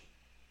change.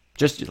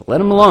 Just let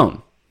them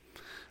alone.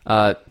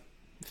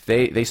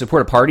 they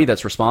support a party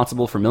that's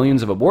responsible for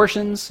millions of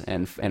abortions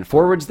and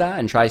forwards that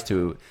and tries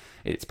to,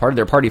 it's part of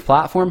their party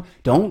platform,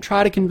 don't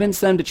try to convince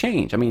them to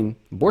change. I mean,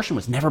 abortion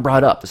was never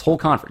brought up this whole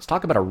conference.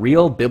 Talk about a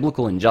real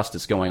biblical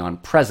injustice going on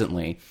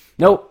presently.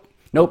 Nope,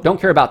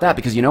 don't care about that,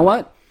 because you know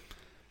what?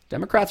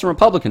 Democrats and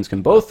Republicans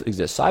can both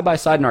exist side by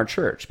side in our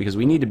church, because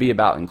we need to be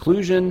about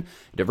inclusion,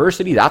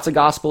 diversity. That's a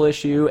gospel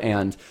issue.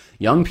 And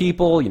young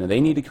people,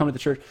 they need to come to the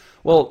church.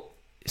 Well,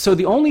 so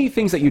the only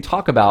things that you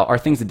talk about are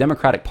things the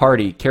Democratic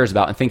Party cares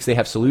about and thinks they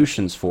have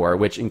solutions for,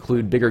 which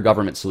include bigger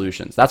government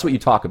solutions. That's what you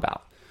talk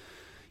about.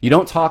 You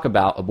don't talk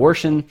about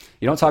abortion.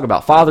 You don't talk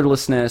about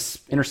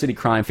fatherlessness, inner city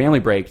crime, family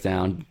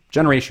breakdown,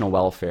 generational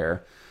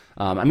welfare.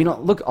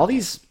 Look, all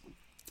these,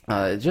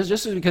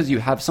 just because you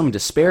have some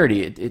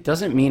disparity, it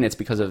doesn't mean it's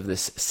because of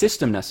this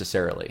system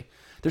necessarily.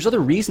 There's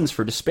other reasons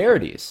for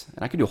disparities.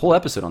 And I could do a whole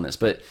episode on this,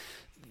 but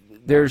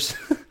there's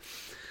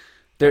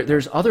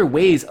other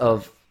ways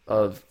of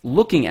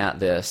looking at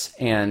this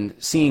and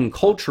seeing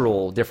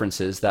cultural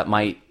differences that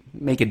might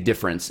make a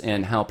difference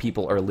in how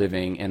people are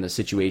living and the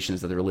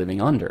situations that they're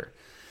living under.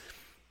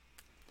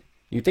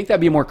 You'd think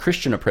that'd be a more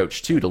Christian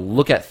approach, too, to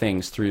look at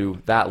things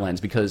through that lens,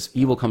 because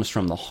evil comes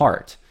from the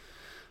heart.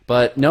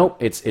 But no,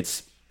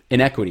 it's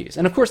inequities.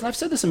 And of course, and I've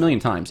said this a million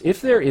times,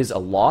 if there is a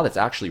law that's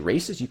actually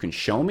racist, you can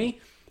show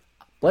me,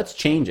 let's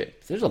change it.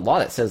 If there's a law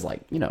that says,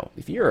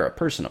 if you're a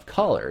person of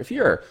color, if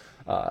you're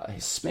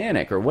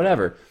Hispanic or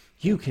whatever,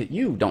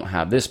 you don't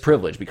have this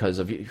privilege because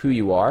of who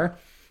you are,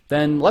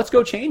 then let's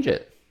go change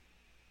it.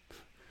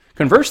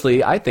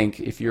 Conversely, I think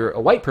if you're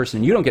a white person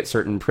and you don't get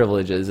certain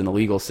privileges in the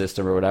legal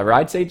system or whatever,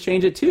 I'd say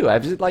change it too. I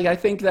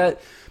think that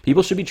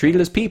people should be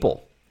treated as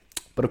people.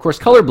 But of course,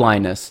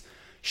 colorblindness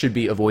should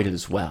be avoided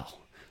as well.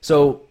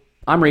 So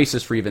I'm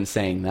racist for even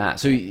saying that.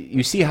 So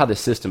you see how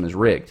this system is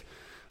rigged.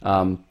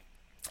 Now,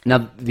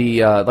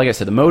 like I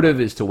said, the motive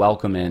is to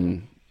welcome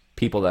in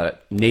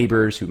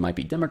neighbors who might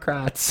be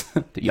Democrats,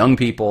 to young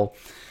people.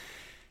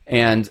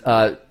 And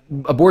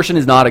abortion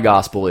is not a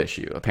gospel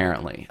issue,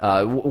 apparently.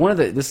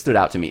 This stood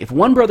out to me. If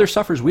one brother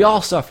suffers, we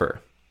all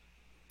suffer.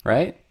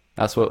 Right?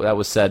 That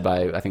was said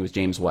by, I think it was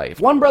James White. If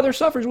one brother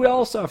suffers, we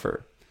all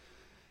suffer.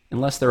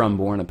 Unless they're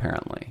unborn,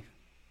 apparently.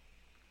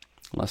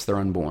 Unless they're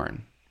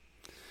unborn.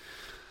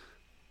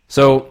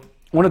 So,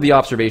 one of the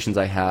observations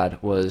I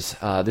had was,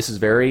 this is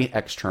very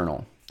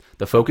external.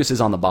 The focus is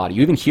on the body.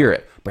 You even hear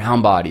it.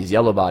 Brown bodies,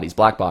 yellow bodies,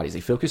 black bodies.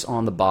 They focus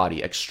on the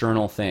body,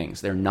 external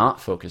things. They're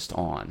not focused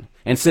on,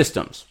 and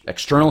systems,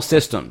 external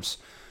systems.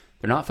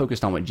 They're not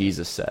focused on what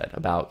Jesus said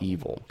about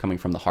evil coming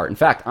from the heart. In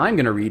fact, I'm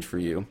going to read for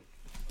you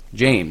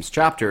James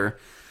chapter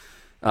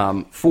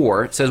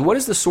 4. It says, what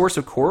is the source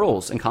of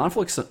quarrels and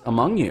conflicts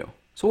among you?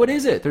 So what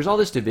is it? There's all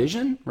this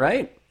division,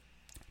 right?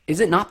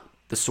 Is it not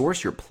the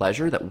source your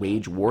pleasure that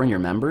wage war in your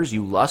members?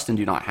 You lust and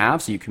do not have,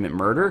 so you commit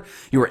murder.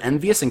 You are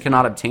envious and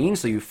cannot obtain,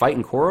 so you fight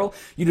and quarrel.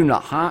 You do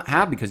not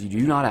have because you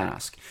do not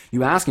ask.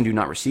 You ask and do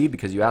not receive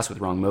because you ask with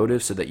wrong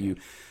motives, so that you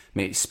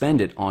may spend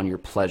it on your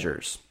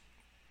pleasures.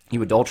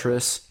 You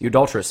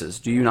adulteresses,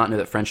 do you not know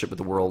that friendship with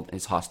the world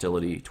is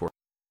hostility toward?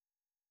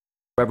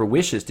 Whoever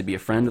wishes to be a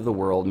friend of the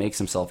world makes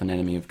himself an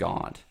enemy of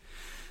God.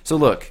 So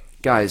look,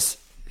 guys,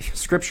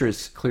 Scripture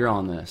is clear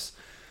on this.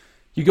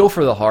 You go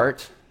for the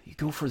heart. You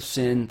go for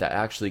sin that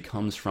actually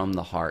comes from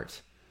the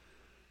heart.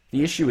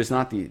 The issue is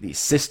not the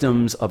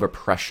systems of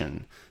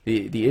oppression.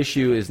 The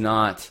issue is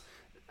not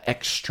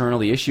external.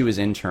 The issue is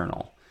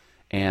internal.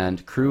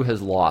 And Cru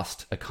has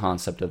lost a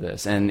concept of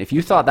this. And if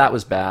you thought that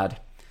was bad,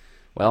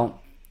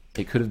 well,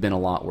 it could have been a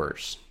lot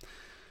worse.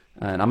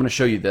 And I'm going to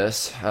show you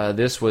this.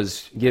 This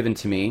was given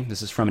to me.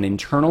 This is from an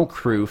internal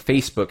Cru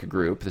Facebook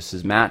group. This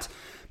is Matt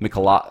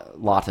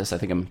Michelatis. I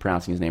think I'm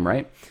pronouncing his name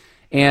right.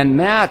 And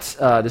Matt,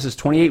 this is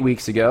 28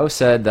 weeks ago,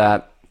 said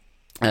that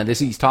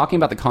he's talking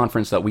about the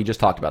conference that we just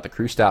talked about, the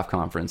Cru Staff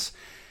Conference.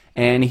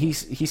 And he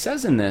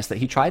says in this that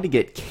he tried to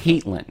get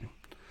Caitlin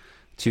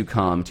to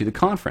come to the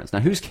conference. Now,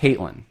 who's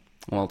Caitlin?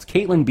 Well, it's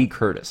Caitlin B.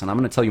 Curtis, and I'm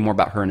going to tell you more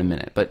about her in a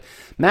minute. But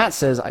Matt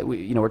says,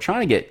 we're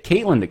trying to get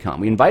Caitlin to come.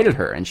 We invited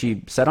her, and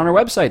she said on her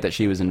website that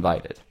she was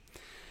invited.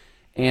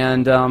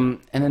 And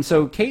then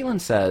so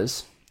Caitlin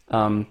says,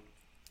 a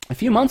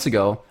few months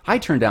ago, I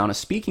turned down a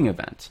speaking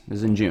event. This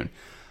is in June.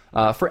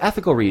 For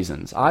ethical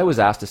reasons. I was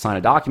asked to sign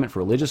a document for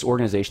a religious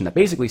organization that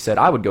basically said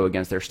I would go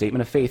against their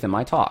statement of faith in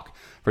my talk.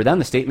 For them,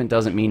 the statement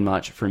doesn't mean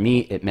much. For me,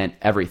 it meant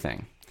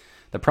everything.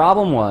 The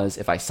problem was,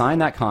 if I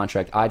signed that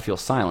contract, I'd feel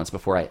silence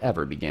before I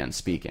ever began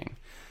speaking.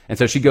 And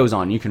so she goes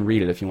on. You can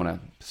read it if you want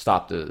to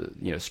stop to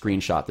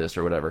screenshot this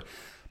or whatever.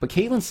 But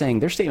Caitlin's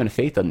saying their statement of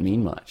faith doesn't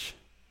mean much.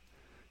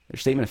 Their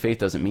statement of faith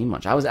doesn't mean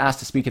much. I was asked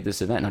to speak at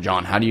this event. Now,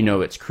 John, how do you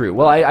know it's Cru?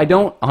 Well, I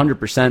don't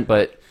 100%,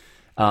 but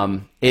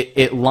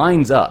it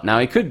lines up. Now,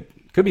 it could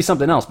be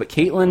something else, but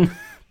Caitlin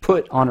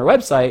put on her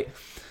website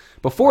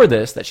before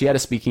this that she had a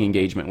speaking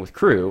engagement with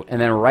Cru,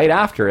 and then right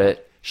after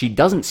it, she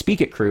doesn't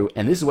speak at Cru,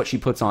 and this is what she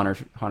puts on her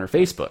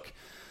Facebook.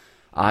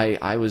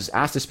 I was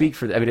asked to speak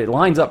for. It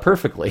lines up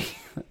perfectly.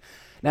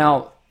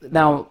 Now,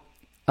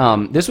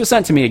 this was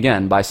sent to me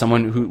again by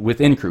someone who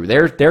within Cru.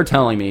 They're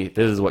telling me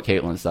this is what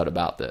Caitlin said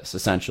about this,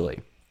 essentially.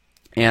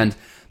 And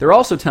they're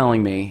also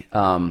telling me,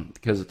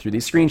 because through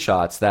these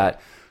screenshots,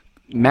 that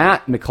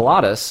Matt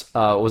Mikalatos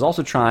was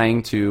also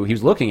he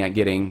was looking at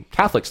getting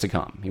Catholics to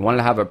come. He wanted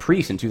to have a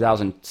priest in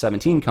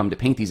 2017 come to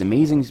paint these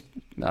amazing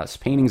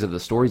paintings of the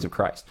stories of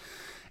Christ.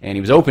 And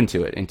he was open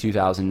to it in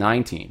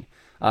 2019.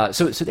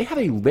 So they have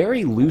a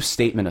very loose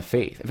statement of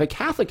faith. If a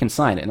Catholic can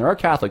sign it, and there are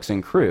Catholics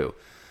in Cru,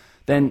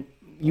 then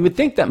you would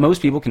think that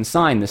most people can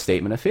sign this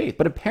statement of faith.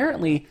 But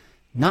apparently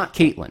not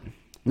Caitlin.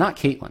 Not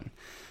Caitlin.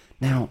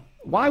 Now,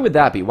 why would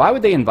that be? Why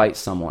would they invite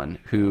someone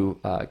who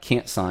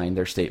can't sign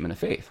their statement of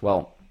faith?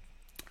 Well,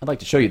 I'd like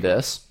to show you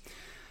this.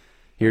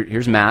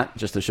 Here's Matt,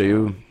 just to show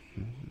you.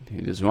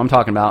 This is who I'm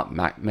talking about,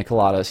 Matt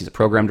Mikalatos. He's a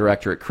program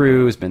director at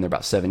Cru. He's been there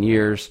about 7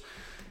 years.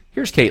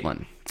 Here's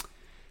Caitlin.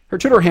 Her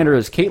Twitter handle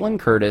is Caitlin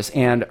Curtis,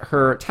 and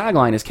her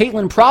tagline is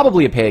Caitlin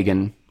probably a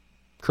pagan,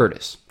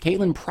 Curtis.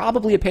 Caitlin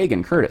probably a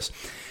pagan, Curtis.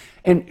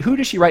 And who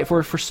does she write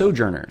for? For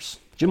Sojourners,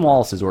 Jim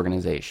Wallace's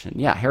organization.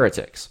 Yeah,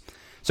 heretics.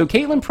 So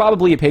Caitlin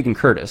probably a pagan,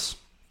 Curtis.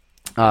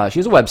 She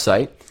has a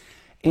website.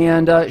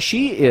 And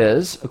she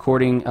is,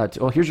 according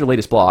to, here's your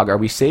latest blog, Are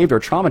We Saved or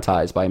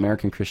Traumatized by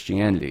American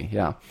Christianity?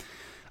 Yeah.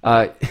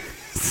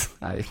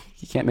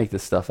 You can't make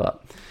this stuff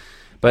up.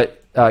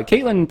 But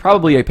Caitlin,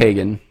 probably a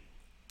pagan,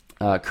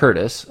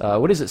 Curtis,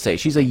 what does it say?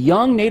 She's a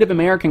young Native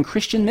American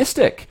Christian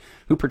mystic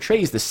who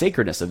portrays the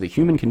sacredness of the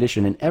human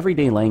condition in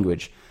everyday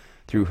language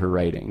through her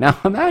writing. Now,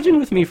 imagine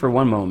with me for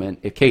one moment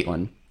if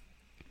Caitlin,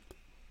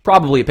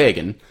 probably a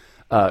pagan,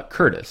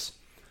 Curtis,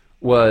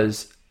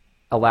 was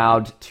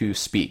allowed to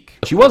speak.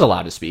 She was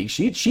allowed to speak.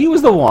 She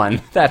was the one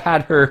that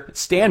had her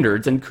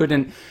standards and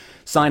couldn't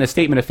sign a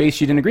statement of faith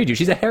she didn't agree to.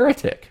 She's a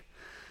heretic.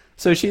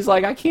 So she's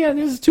like, I can't,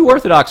 this is too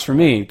orthodox for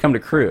me, come to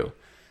Cru.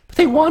 But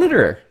they wanted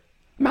her.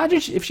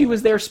 Imagine if she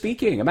was there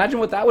speaking. Imagine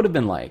what that would have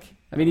been like.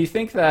 I mean, you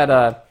think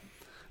that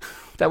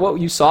that what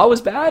you saw was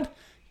bad? It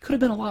could have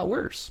been a lot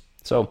worse.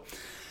 So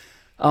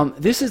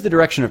this is the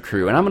direction of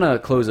Cru, and I'm going to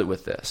close it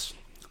with this.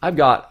 I've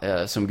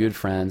got some good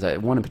friends.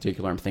 One in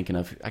particular I'm thinking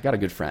of. I got a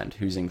good friend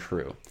who's in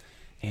Cru,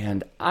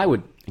 and I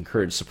would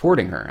encourage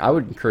supporting her. I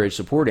would encourage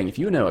supporting, if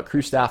you know a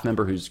Cru staff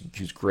member who's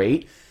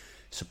great,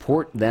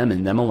 support them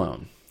and them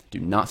alone. Do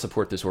not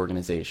support this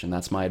organization.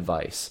 That's my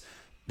advice.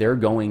 They're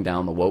going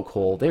down the woke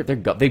hole.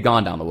 They've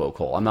gone down the woke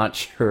hole. I'm not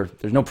sure.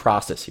 There's no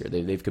process here.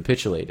 They've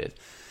capitulated.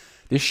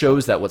 This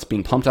shows that what's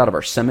being pumped out of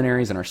our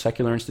seminaries and our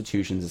secular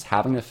institutions is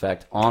having an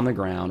effect on the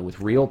ground with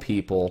real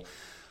people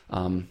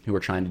who are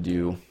trying to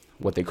do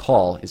what they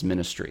call is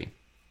ministry.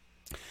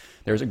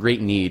 There's a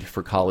great need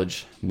for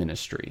college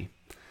ministry.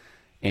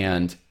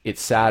 And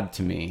it's sad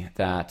to me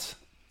that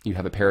you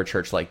have a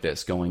parachurch like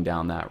this going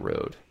down that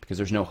road because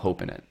there's no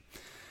hope in it.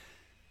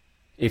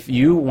 If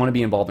you want to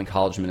be involved in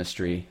college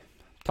ministry,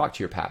 talk to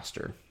your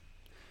pastor.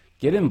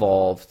 Get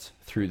involved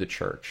through the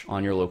church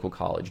on your local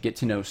college. Get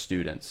to know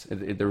students.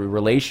 The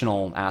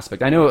relational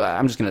aspect. I know,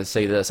 I'm just going to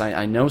say this.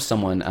 I know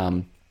someone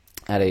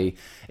at a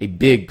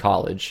big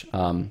college,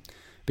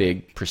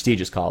 big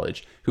prestigious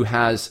college, who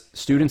has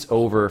students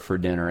over for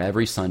dinner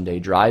every Sunday,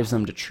 drives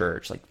them to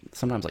church, like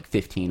sometimes like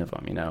 15 of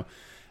them, you know.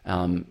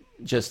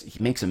 Just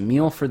he makes a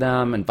meal for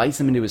them, invites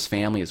them into his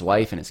family, his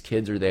wife and his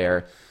kids are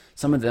there.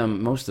 Some of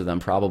them, most of them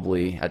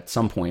probably at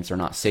some points are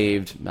not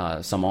saved.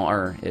 Some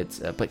are.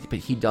 But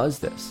he does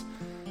this.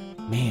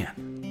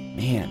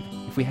 Man,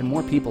 if we had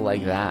more people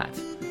like that,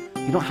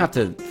 you don't have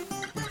to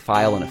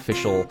file an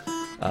official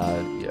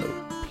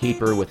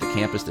paper with the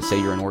campus to say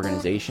you're an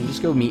organization.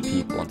 Just go meet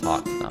people and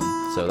talk to them.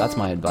 So that's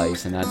my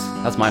advice, and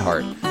that's my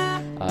heart.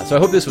 So I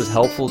hope this was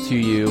helpful to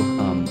you.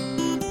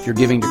 If you're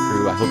giving to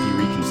Cru, I hope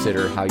you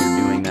reconsider how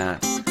you're doing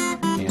that.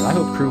 And I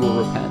hope Cru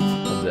will repent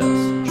of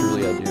this.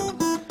 Truly I do.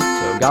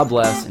 So God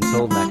bless.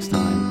 Until next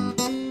time.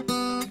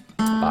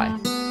 Bye.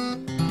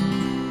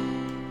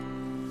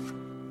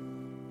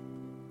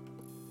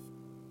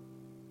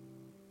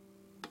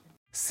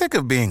 Sick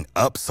of being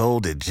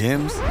upsold at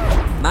gyms?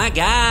 My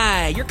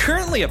guy, you're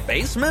currently a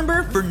base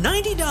member? For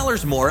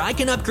 $90 more, I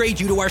can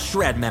upgrade you to our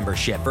Shred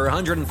membership. For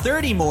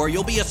 $130 more,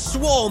 you'll be a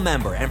Swole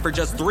member. And for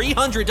just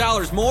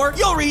 $300 more,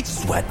 you'll reach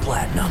Sweat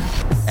Platinum.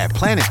 At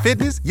Planet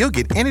Fitness, you'll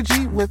get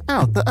energy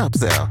without the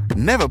upsell.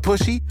 Never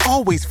pushy,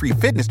 always free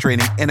fitness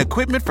training and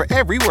equipment for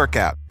every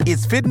workout.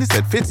 It's fitness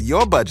that fits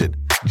your budget.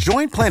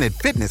 Join Planet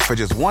Fitness for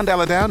just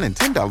 $1 down and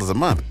 $10 a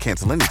month.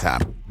 Cancel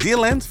anytime.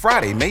 Deal ends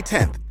Friday, May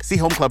 10th. See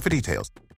Home Club for details.